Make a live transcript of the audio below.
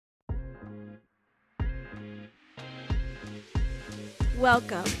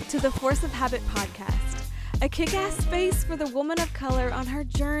Welcome to the Force of Habit podcast, a kick-ass space for the woman of color on her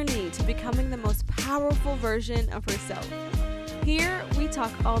journey to becoming the most powerful version of herself. Here, we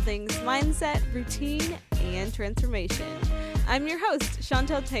talk all things mindset, routine, and transformation. I'm your host,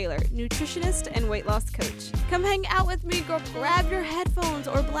 Chantel Taylor, nutritionist and weight loss coach. Come hang out with me, go grab your headphones,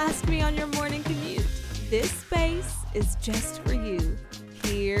 or blast me on your morning commute. This space is just for you.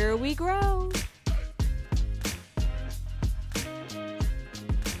 Here we grow.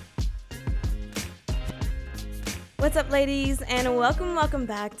 What's up, ladies, and welcome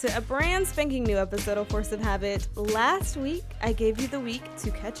back to a brand spanking new episode of Force of Habit. Last week, I gave you the week to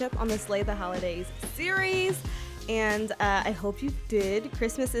catch up on the Slay the Holidays series, and I hope you did.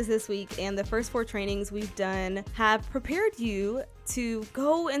 Christmas is this week, and the first 4 trainings we've done have prepared you to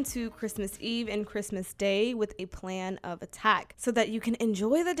go into Christmas Eve and Christmas Day with a plan of attack so that you can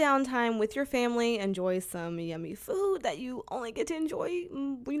enjoy the downtime with your family, enjoy some yummy food that you only get to enjoy,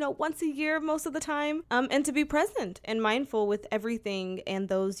 once a year most of the time, and to be present and mindful with everything and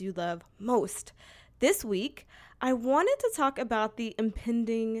those you love most. This week, I wanted to talk about the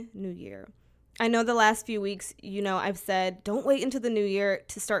impending new year. I know the last few weeks, I've said, don't wait until the new year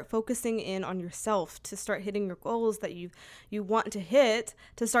to start focusing in on yourself, to start hitting your goals that you want to hit,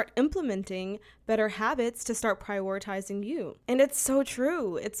 to start implementing better habits, to start prioritizing you. And it's so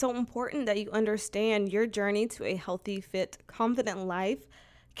true. It's so important that you understand your journey to a healthy, fit, confident life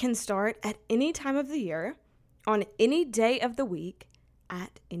can start at any time of the year, on any day of the week,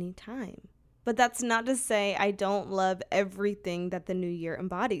 at any time. But that's not to say I don't love everything that the new year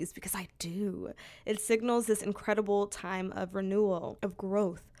embodies, because I do. It signals this incredible time of renewal, of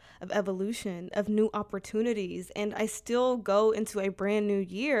growth, of evolution, of new opportunities. And I still go into a brand new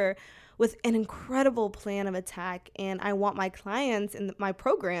year with an incredible plan of attack, and I want my clients in my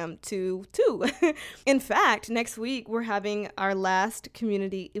program to too. In fact, next week we're having our last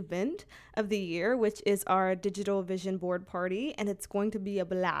community event of the year, which is our digital vision board party, and it's going to be a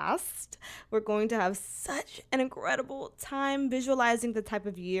blast. We're going to have such an incredible time visualizing the type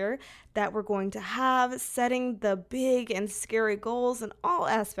of year that we're going to have, setting the big and scary goals in all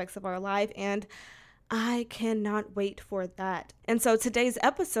aspects of our life, and I cannot wait for that. And so today's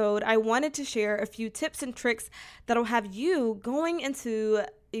episode, I wanted to share a few tips and tricks that'll have you going into,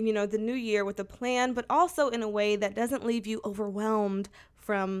 the new year with a plan, but also in a way that doesn't leave you overwhelmed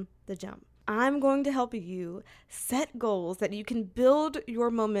from the jump. I'm going to help you set goals that you can build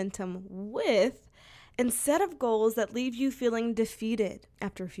your momentum with instead of goals that leave you feeling defeated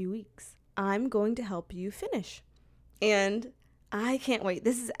after a few weeks. I'm going to help you finish. And I can't wait.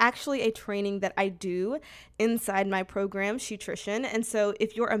 This is actually a training that I do inside my program, Shetrition. And so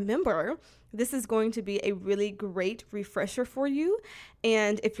if you're a member, this is going to be a really great refresher for you.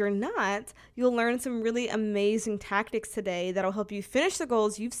 And if you're not, you'll learn some really amazing tactics today that'll help you finish the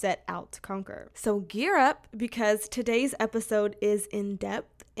goals you've set out to conquer. So gear up, because today's episode is in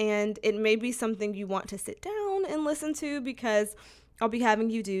depth, and it may be something you want to sit down and listen to, because I'll be having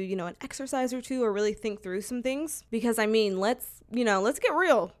you do, an exercise or two, or really think through some things. Because let's get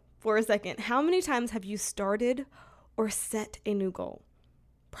real for a second. How many times have you started or set a new goal?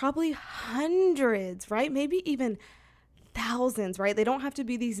 Probably hundreds, right? Maybe even thousands, right? They don't have to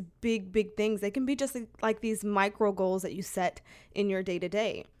be these big things. They can be just like these micro goals that you set in your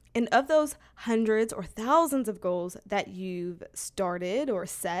day-to-day. And of those hundreds or thousands of goals that you've started or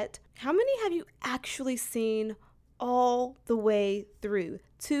set, how many have you actually seen all the way through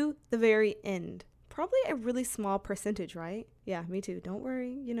to the very end? Probably a really small percentage, right? Yeah, me too. Don't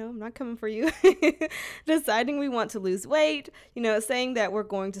worry. I'm not coming for you. Deciding we want to lose weight, saying that we're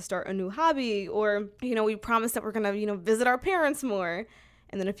going to start a new hobby, or, we promise that we're going to, visit our parents more.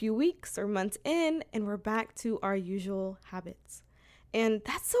 And then a few weeks or months in, and we're back to our usual habits. And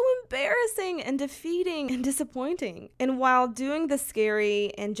that's so embarrassing and defeating and disappointing. And while doing the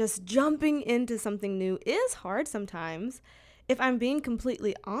scary and just jumping into something new is hard sometimes, if I'm being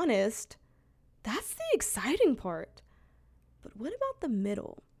completely honest, that's the exciting part. But what about the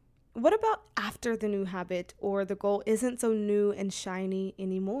middle? What about after the new habit or the goal isn't so new and shiny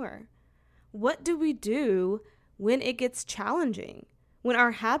anymore? What do we do when it gets challenging? When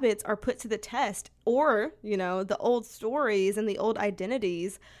our habits are put to the test, or, the old stories and the old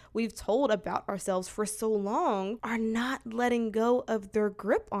identities we've told about ourselves for so long are not letting go of their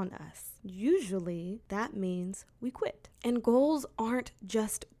grip on us. Usually that means we quit. And goals aren't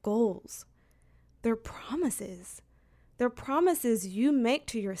just goals. They're promises. They're promises you make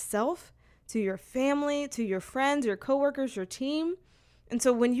to yourself, to your family, to your friends, your coworkers, your team. And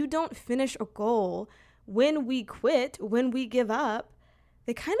so when you don't finish a goal, when we quit, when we give up,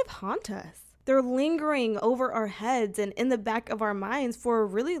 they kind of haunt us. They're lingering over our heads and in the back of our minds for a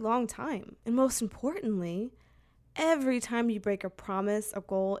really long time. And most importantly, every time you break a promise, a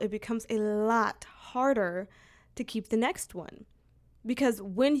goal, it becomes a lot harder to keep the next one. Because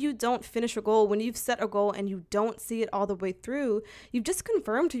when you don't finish a goal, when you've set a goal and you don't see it all the way through, you've just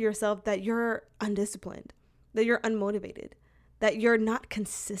confirmed to yourself that you're undisciplined, that you're unmotivated, that you're not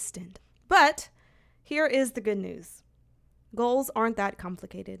consistent. But here is the good news. Goals aren't that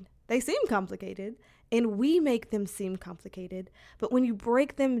complicated. They seem complicated, and we make them seem complicated. But when you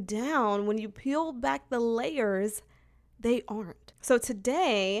break them down, when you peel back the layers, they aren't. So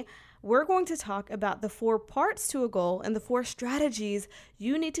today, we're going to talk about the 4 parts to a goal and the 4 strategies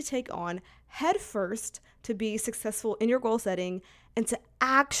you need to take on head first to be successful in your goal setting and to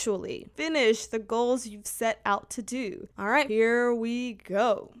actually finish the goals you've set out to do. All right, here we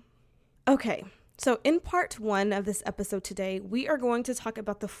go. Okay, so in part 1 of this episode today, we are going to talk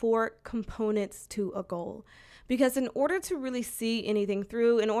about the 4 components to a goal. Because in order to really see anything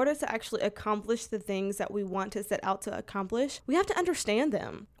through, in order to actually accomplish the things that we want to set out to accomplish, we have to understand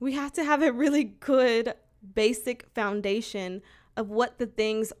them. We have to have a really good basic foundation of what the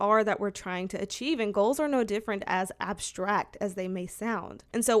things are that we're trying to achieve. And goals are no different as abstract as they may sound.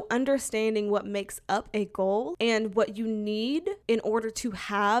 And so understanding what makes up a goal and what you need in order to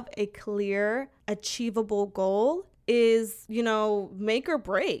have a clear, achievable goal is, make or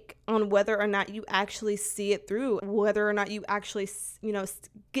break on whether or not you actually see it through, whether or not you actually,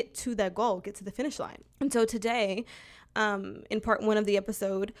 get to that goal, get to the finish line. And so today, in part 1 of the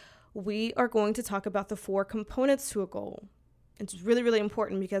episode, we are going to talk about the 4 components to a goal. It's really, really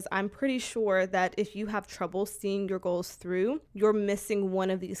important because I'm pretty sure that if you have trouble seeing your goals through, you're missing one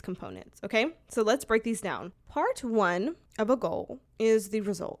of these components, okay? So let's break these down. Part 1 of a goal is the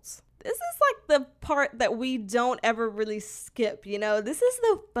results. This is like the part that we don't ever really skip, This is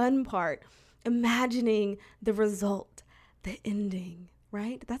the fun part. Imagining the result, the ending,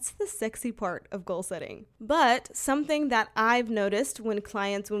 right? That's the sexy part of goal setting. But something that I've noticed when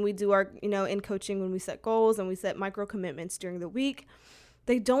we do our, in coaching, when we set goals and we set micro commitments during the week,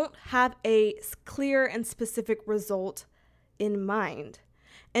 they don't have a clear and specific result in mind.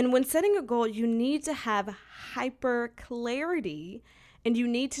 And when setting a goal, you need to have hyper clarity and you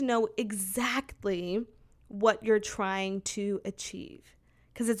need to know exactly what you're trying to achieve.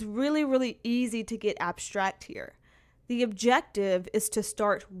 Because it's really, really easy to get abstract here. The objective is to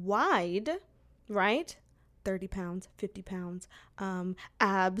start wide, right? 30 pounds, 50 pounds,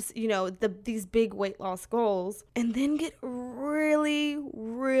 abs, these big weight loss goals, and then get really,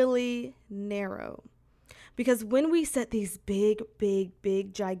 really narrow. Because when we set these big,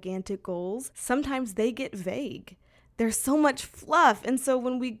 gigantic goals, sometimes they get vague. There's so much fluff. And so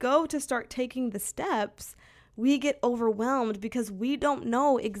when we go to start taking the steps, we get overwhelmed because we don't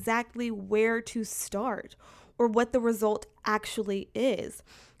know exactly where to start or what the result actually is.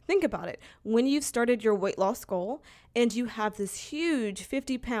 Think about it. When you've started your weight loss goal and you have this huge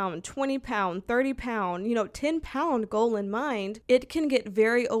 50 pound, 20 pound, 30 pound, 10 pound goal in mind, it can get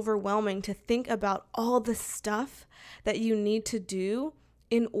very overwhelming to think about all the stuff that you need to do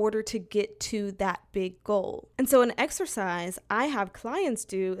in order to get to that big goal. And so an exercise I have clients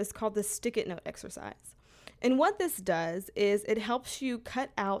do is called the stick it note exercise. And what this does is it helps you cut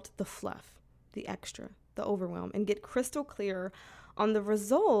out the fluff, the extra, the overwhelm, and get crystal clear on the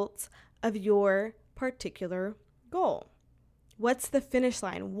results of your particular goal. What's the finish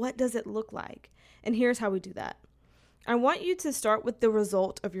line? What does it look like? And here's how we do that. I want you to start with the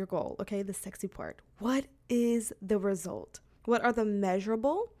result of your goal, okay? The sexy part. What is the result? What are the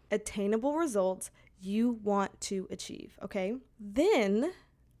measurable, attainable results you want to achieve, okay? Then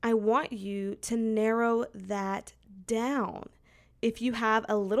I want you to narrow that down. If you have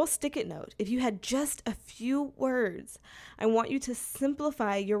a little stick-it note, if you had just a few words, I want you to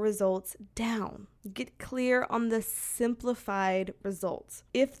simplify your results down. Get clear on the simplified results.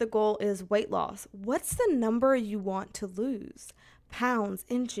 If the goal is weight loss, what's the number you want to lose? Pounds,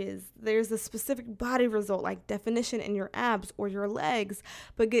 inches, there's a specific body result like definition in your abs or your legs,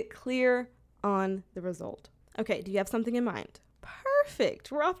 but get clear on the result. Okay, do you have something in mind? Perfect.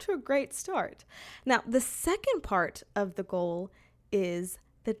 We're off to a great start. Now, the second part of the goal is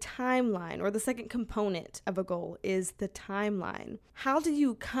the timeline, or the second component of a goal is the timeline. How do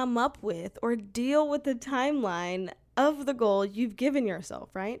you come up with or deal with the timeline of the goal you've given yourself,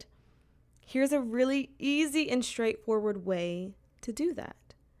 right? Here's a really easy and straightforward way to do that.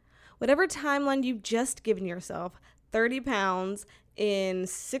 Whatever timeline you've just given yourself, 30 pounds in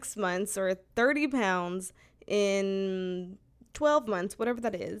 6 months or 30 pounds in 12 months, whatever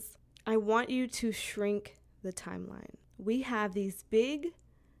that is, I want you to shrink the timeline. We have these big,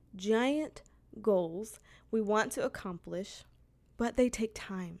 giant goals we want to accomplish, but they take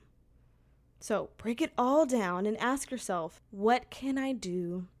time. So break it all down and ask yourself, what can I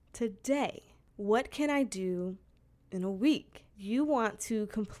do today? What can I do in a week? You want to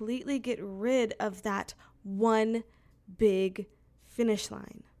completely get rid of that one big finish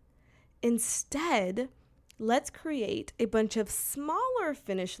line. Instead, let's create a bunch of smaller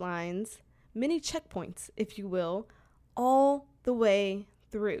finish lines, mini checkpoints, if you will, all the way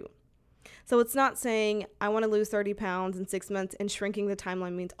through. So it's not saying I want to lose 30 pounds in 6 months and shrinking the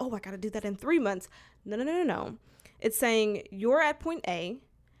timeline means, I got to do that in 3 months. No. It's saying you're at point A.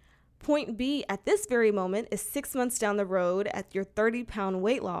 Point B at this very moment is 6 months down the road at your 30-pound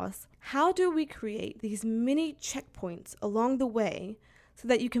weight loss. How do we create these mini checkpoints along the way so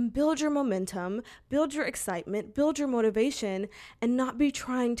that you can build your momentum, build your excitement, build your motivation, and not be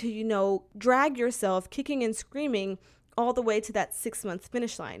trying to, drag yourself kicking and screaming all the way to that 6-month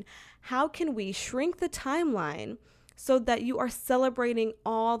finish line? How can we shrink the timeline so that you are celebrating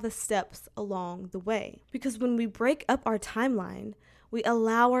all the steps along the way? Because when we break up our timeline, we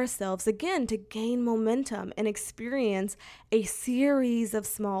allow ourselves again to gain momentum and experience a series of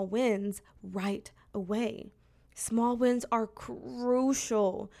small wins right away. Small wins are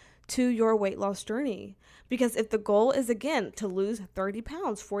crucial to your weight loss journey because if the goal is again to lose 30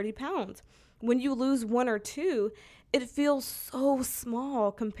 pounds, 40 pounds, when you lose 1 or 2, it feels so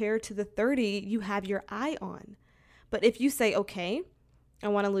small compared to the 30 you have your eye on. But if you say, okay, I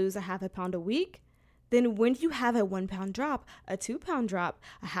want to lose a half a pound a week, then when you have a 1 pound drop, a 2 pound drop,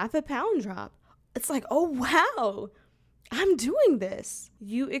 a half a pound drop, it's like, oh, wow, I'm doing this.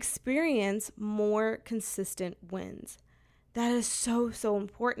 You experience more consistent wins. That is so, so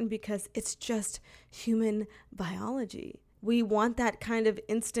important because it's just human biology. We want that kind of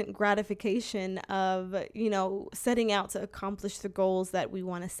instant gratification of, setting out to accomplish the goals that we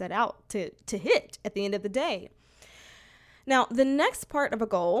want to set out to hit at the end of the day. Now, the next part of a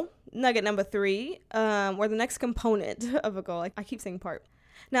goal, nugget number 3, or the next component of a goal, I keep saying part.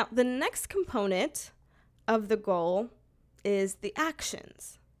 Now, the next component of the goal is the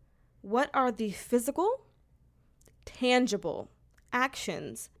actions. What are the physical, tangible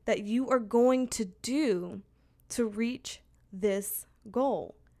actions that you are going to do to reach this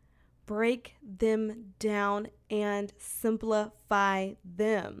goal? Break them down and simplify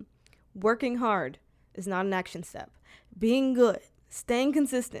them. Working hard is not an action step. Being good, staying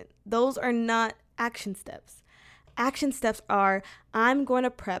consistent, those are not action steps. Action steps are, I'm going to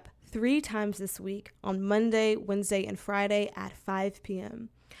prep 3 times this week on Monday, Wednesday, and Friday at 5 p.m.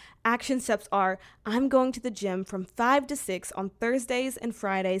 Action steps are, I'm going to the gym from 5 to 6 on Thursdays and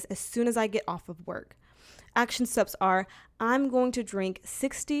Fridays as soon as I get off of work. Action steps are, I'm going to drink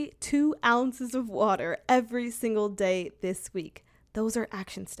 62 ounces of water every single day this week. Those are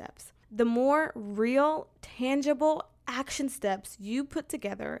action steps. The more real, tangible action steps you put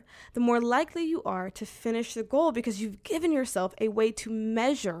together, the more likely you are to finish the goal because you've given yourself a way to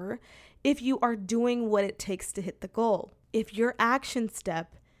measure if you are doing what it takes to hit the goal. If your action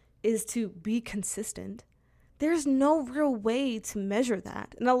step is to be consistent, there's no real way to measure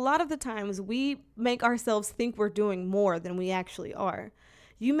that. And a lot of the times we make ourselves think we're doing more than we actually are.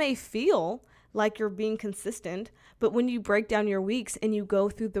 You may feel like you're being consistent, but when you break down your weeks and you go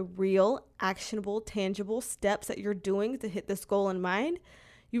through the real, actionable, tangible steps that you're doing to hit this goal in mind,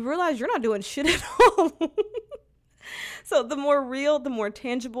 you realize you're not doing shit at all. So the more real, the more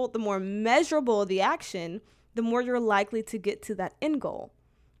tangible, the more measurable the action, the more you're likely to get to that end goal.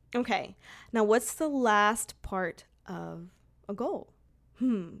 Okay, now what's the last part of a goal?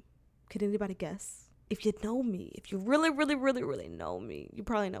 Could anybody guess? If you know me, if you really, really, really, really know me, you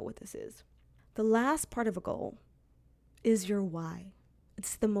probably know what this is. The last part of a goal is your why.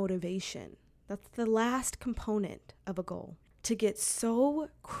 It's the motivation. That's the last component of a goal. To get so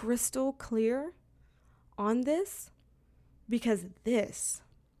crystal clear on this, because this,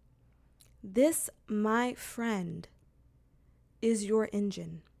 my friend, is your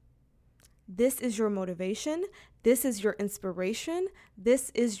engine. This is your motivation. This is your inspiration.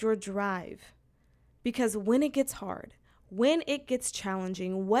 This is your drive. Because when it gets hard, when it gets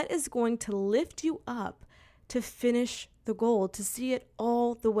challenging, what is going to lift you up to finish the goal, to see it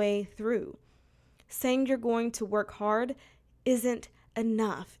all the way through? Saying you're going to work hard isn't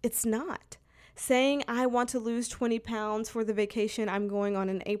enough. It's not. Saying I want to lose 20 pounds for the vacation I'm going on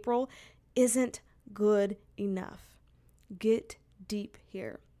in April isn't good enough. Get deep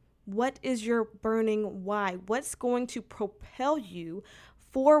here. What is your burning why? What's going to propel you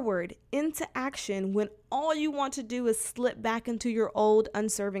forward into action when all you want to do is slip back into your old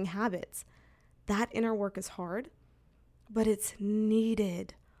unserving habits? That inner work is hard, but it's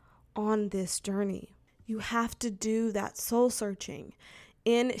needed. on this journey. You have to do that soul searching.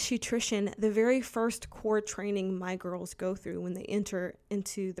 In Shetrition, the very first core training my girls go through when they enter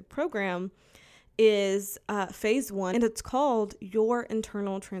into the program is phase 1, and it's called Your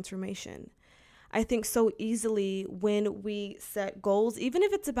Internal Transformation. I think so easily when we set goals, even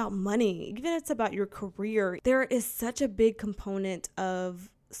if it's about money, even if it's about your career, there is such a big component of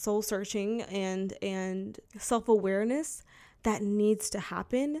soul searching and self-awareness that needs to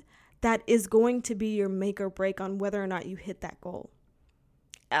happen, that is going to be your make or break on whether or not you hit that goal.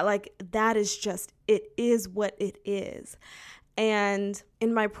 Like, that is just, it is what it is. And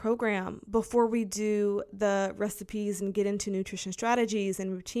in my program, before we do the recipes and get into nutrition strategies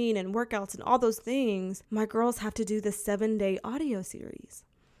and routine and workouts and all those things, my girls have to do the 7-day audio series.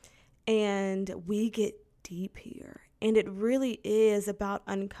 And we get deep here. And it really is about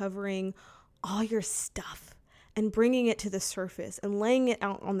uncovering all your stuff and bringing it to the surface and laying it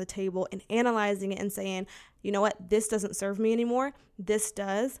out on the table and analyzing it and saying, you know what, this doesn't serve me anymore. This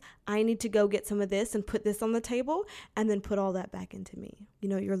does. I need to go get some of this and put this on the table and then put all that back into me. You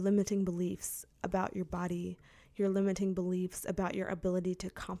know, your limiting beliefs about your body, your limiting beliefs about your ability to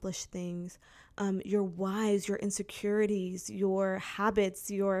accomplish things, your whys, your insecurities, your habits,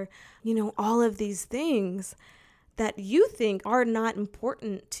 your, all of these things that you think are not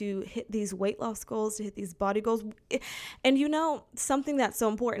important to hit these weight loss goals, to hit these body goals. And something that's so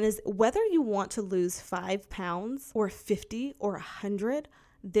important is whether you want to lose 5 pounds or 50 or 100,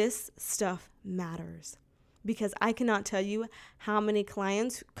 this stuff matters. Because I cannot tell you how many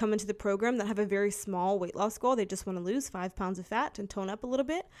clients come into the program that have a very small weight loss goal. They just want to lose 5 pounds of fat and tone up a little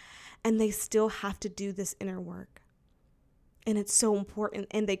bit, and they still have to do this inner work. And it's so important,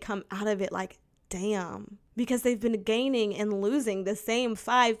 and they come out of it like, damn, because they've been gaining and losing the same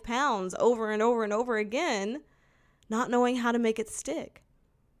 5 pounds over and over and over again, not knowing how to make it stick.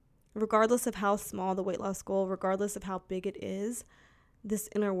 Regardless of how small the weight loss goal, regardless of how big it is, this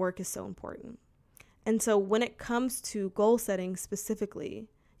inner work is so important. And so when it comes to goal setting specifically,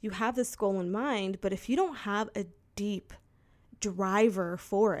 you have this goal in mind, but if you don't have a deep driver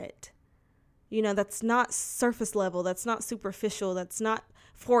for it, that's not surface level, that's not superficial, that's not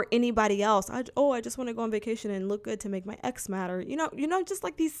for anybody else. I just want to go on vacation and look good to make my ex matter. Just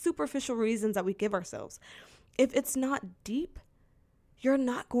like these superficial reasons that we give ourselves. If it's not deep, you're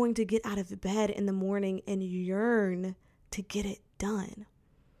not going to get out of bed in the morning and yearn to get it done.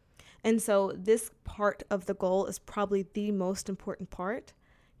 And so this part of the goal is probably the most important part,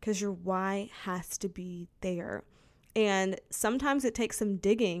 because your why has to be there. And sometimes it takes some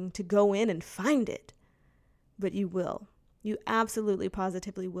digging to go in and find it, but you will. You absolutely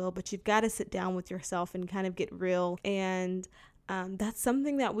positively will, but you've got to sit down with yourself and kind of get real. And that's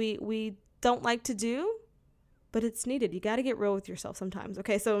something that we don't like to do, but it's needed. You got to get real with yourself sometimes.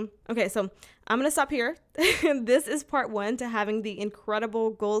 Okay, so I'm going to stop here. This is part 1 to having the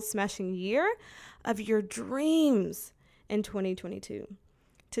incredible goal smashing year of your dreams in 2022.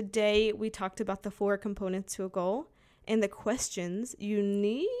 Today, we talked about the 4 components to a goal and the questions you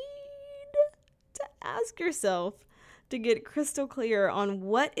need to ask yourself to get crystal clear on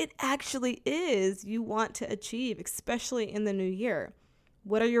what it actually is you want to achieve, especially in the new year.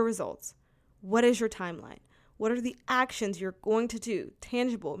 What are your results? What is your timeline? What are the actions you're going to do?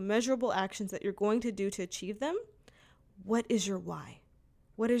 Tangible, measurable actions that you're going to do to achieve them? What is your why?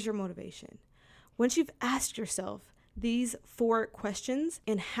 What is your motivation? Once you've asked yourself these 4 questions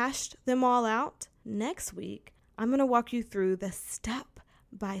and hashed them all out, next week, I'm going to walk you through the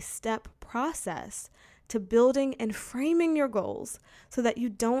step-by-step process to building and framing your goals so that you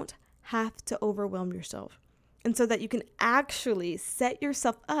don't have to overwhelm yourself, and so that you can actually set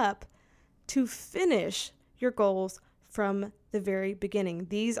yourself up to finish your goals from the very beginning.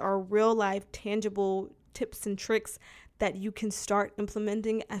 These are real life, tangible tips and tricks that you can start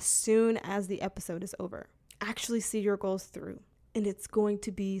implementing as soon as the episode is over. Actually see your goals through, and it's going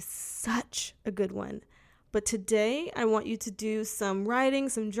to be such a good one. But today, I want you to do some writing,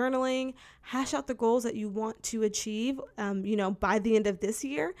 some journaling, hash out the goals that you want to achieve, by the end of this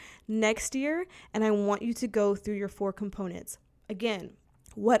year, next year, and I want you to go through your 4 components. Again,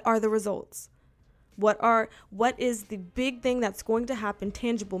 what are the results? What is the big thing that's going to happen,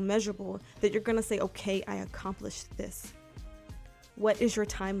 tangible, measurable, that you're going to say, okay, I accomplished this? What is your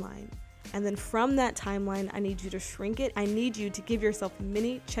timeline? And then from that timeline, I need you to shrink it. I need you to give yourself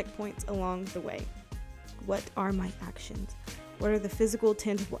mini checkpoints along the way. What are my actions? What are the physical,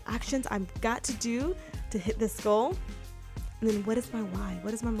 tangible actions I've got to do to hit this goal? And then what is my why?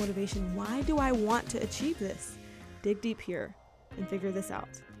 What is my motivation? Why do I want to achieve this? Dig deep here and figure this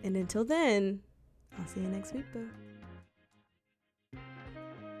out. And until then, I'll see you next week, boo.